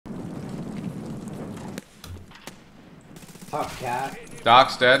Top cat.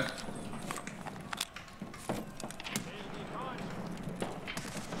 Doc's dead.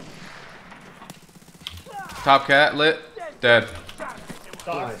 Top cat lit. Dead. Docs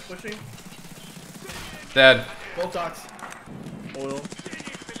Nice. pushing. Dead. Both docs. Oil.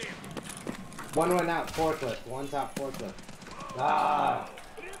 One went out forklift. One top forklift. Ah.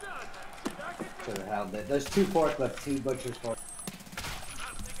 Should have held it. There's two forklift, two butchers forklift.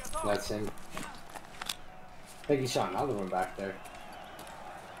 That's him. I think he shot another one back there.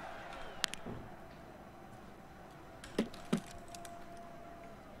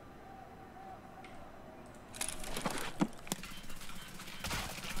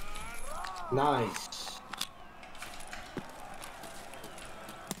 Nice.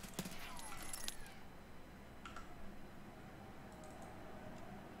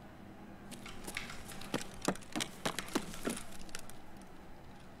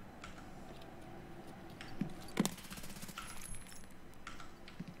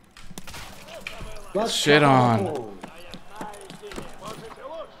 Let's Shit on. go.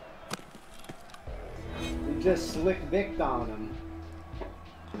 We just slick Vic on him.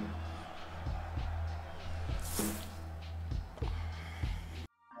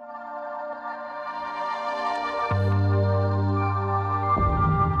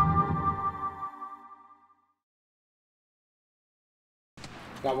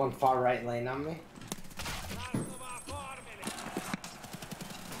 Got one far right lane on me.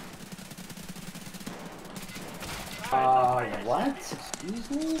 What? Excuse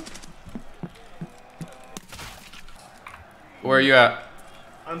me? Where are you at?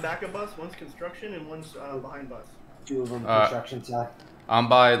 I'm back at bus. One's construction and one's behind bus. Two of them construction side. I'm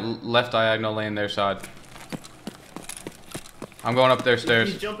by left diagonal lane their side. I'm going up their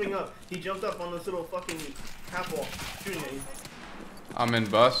stairs. He's jumping up. He jumped up on this little fucking half wall. Shooting at you. I'm in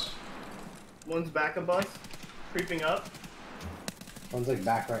bus. One's back of bus. Creeping up. One's like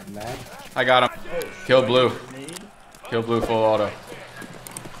back right in bed. I got him. Oh, Kill blue. grenade. Kill blue full auto.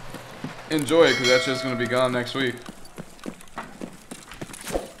 Enjoy it, because that's just going to be gone next week.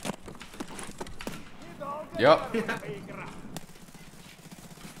 Yep.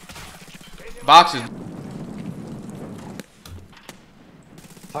 Boxes.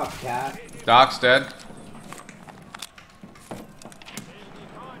 Top cat. Doc's dead.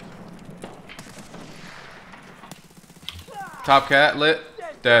 Top cat lit.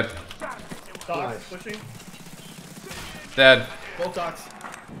 Dead. Docs Nice. pushing. Dead. Both docs.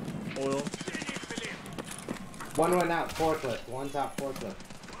 Oil. One went out forklift. One top forklift.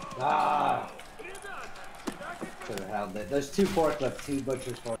 Ah. Should have held it. There's two forklift, two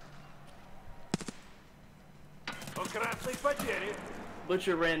butchers forklift.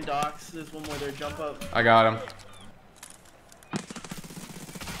 Butcher ran docs. There's one more there. Jump up. I got him.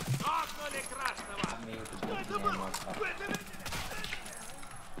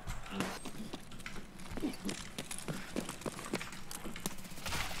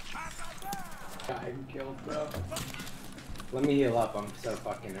 I'm killed, bro. Let me heal up. I'm so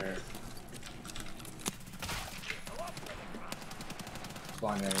fucking hurt.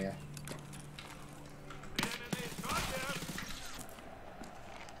 Spawn area.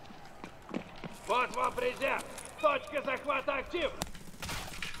 Вот вам призем! Точка захвата актив!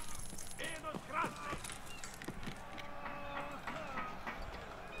 Минус красный!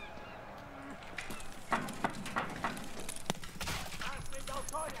 Красный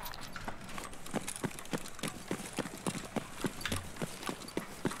долгоня!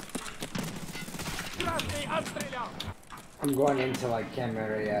 Красный отстрелял! I'm going into like chem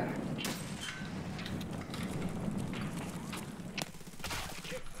area.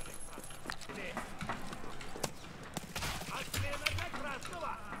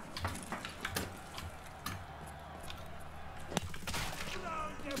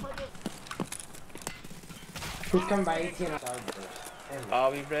 Who's coming by 18 on our burst?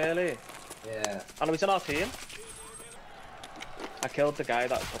 Are we really? Yeah. And it was in our team. I killed the guy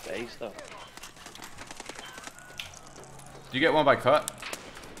that got the ace though. Did you get one by cut?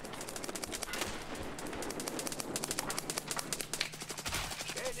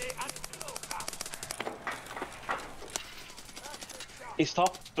 He's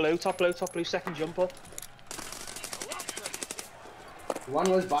top blue, second jump up. One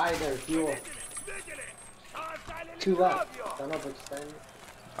was by their fuel. Two left. Don't overextend.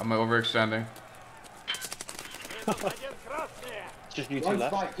 I'm overextending. It's just you two One's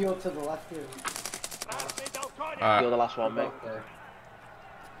left. by fuel to the left here. You're the last one, mate. Okay.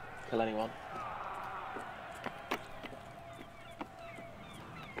 Kill anyone.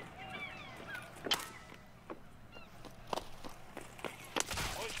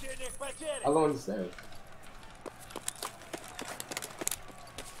 Other one's there.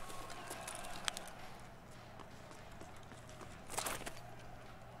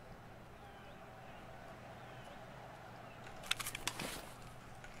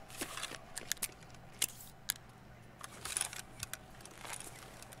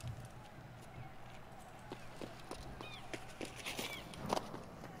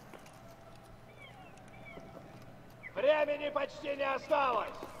 Времени почти не осталось.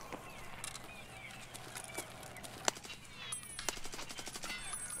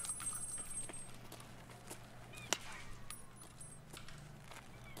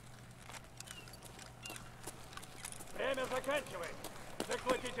 Время заканчивается.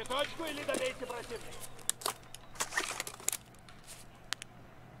 Захватите точку или добейте противника.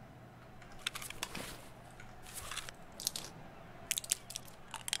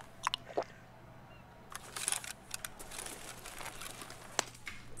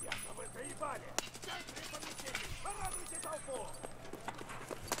 Ясно, вы заебали. В центре помещений. Порадуйте толпу.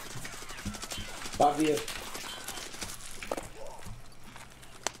 Above you.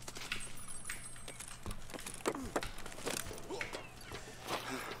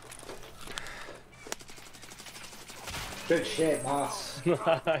 Good shit, boss. Nice.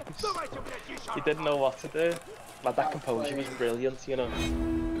 Давайте, блядь, еще. He didn't know what to do. Like, that composure was brilliant, you know.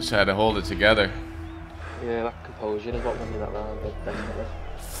 Just had to hold it together. Yeah, that composure is what won me that round, definitely.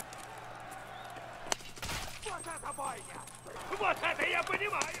 Вот это бойня. Вот это я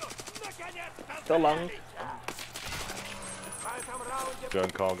понимаю. Наконец-то. Still long. В этом раунде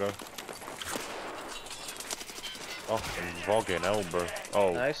Going cargo. Oh, fucking hell, bro.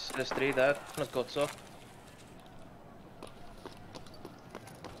 Oh, Nice, there's 3 dead. His guts up.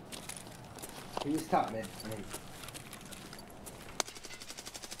 He's top mid.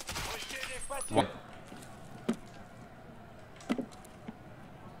 мужчины хватит. One.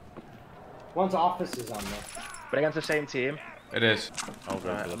 One's office is on there. But against the same team. It is. I'll go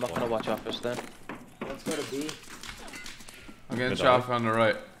Right, for the I'm not gonna watch office then. Let's go to B. I'm getting Good shot eye. from the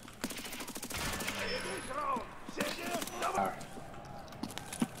right. Весь раунд. Сидишь? Давай. Alright.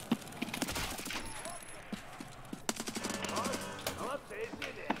 Молодцы,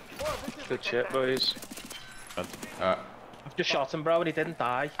 сидишь. Можете Good shit, boys. Uh, I've just shot him, bro, and he didn't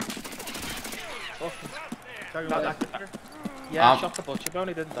die. Yeah, I shot the butcher, bro, and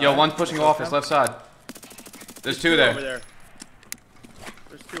he didn't die. yo, one's pushing office, left side. There's 2 Over there. there.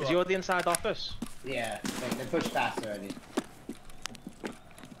 There's 2 Is up. you at the inside office? Yeah, they push fast already.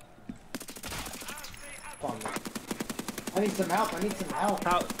 Come on. I need some help, I need some help.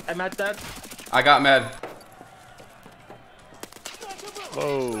 How? Am I dead? I got med.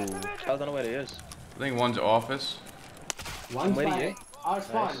 Whoa. I don't know where he is. I think one's office. One's where are fine. you? Our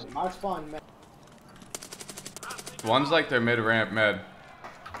spawn, Nice. our spawn. Man. One's like their mid ramp med.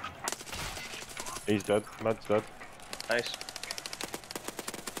 He's dead. Mad's dead. Nice.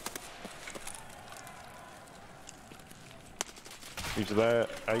 He's there.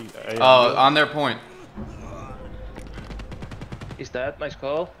 Oh, on their point. He's dead, nice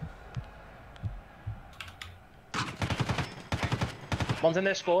call. One's in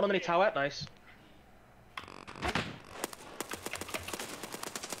their spawn, and then he tower, nice.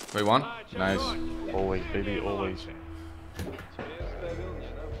 Wait, one? Nice. Always, baby, always. Тебе оставил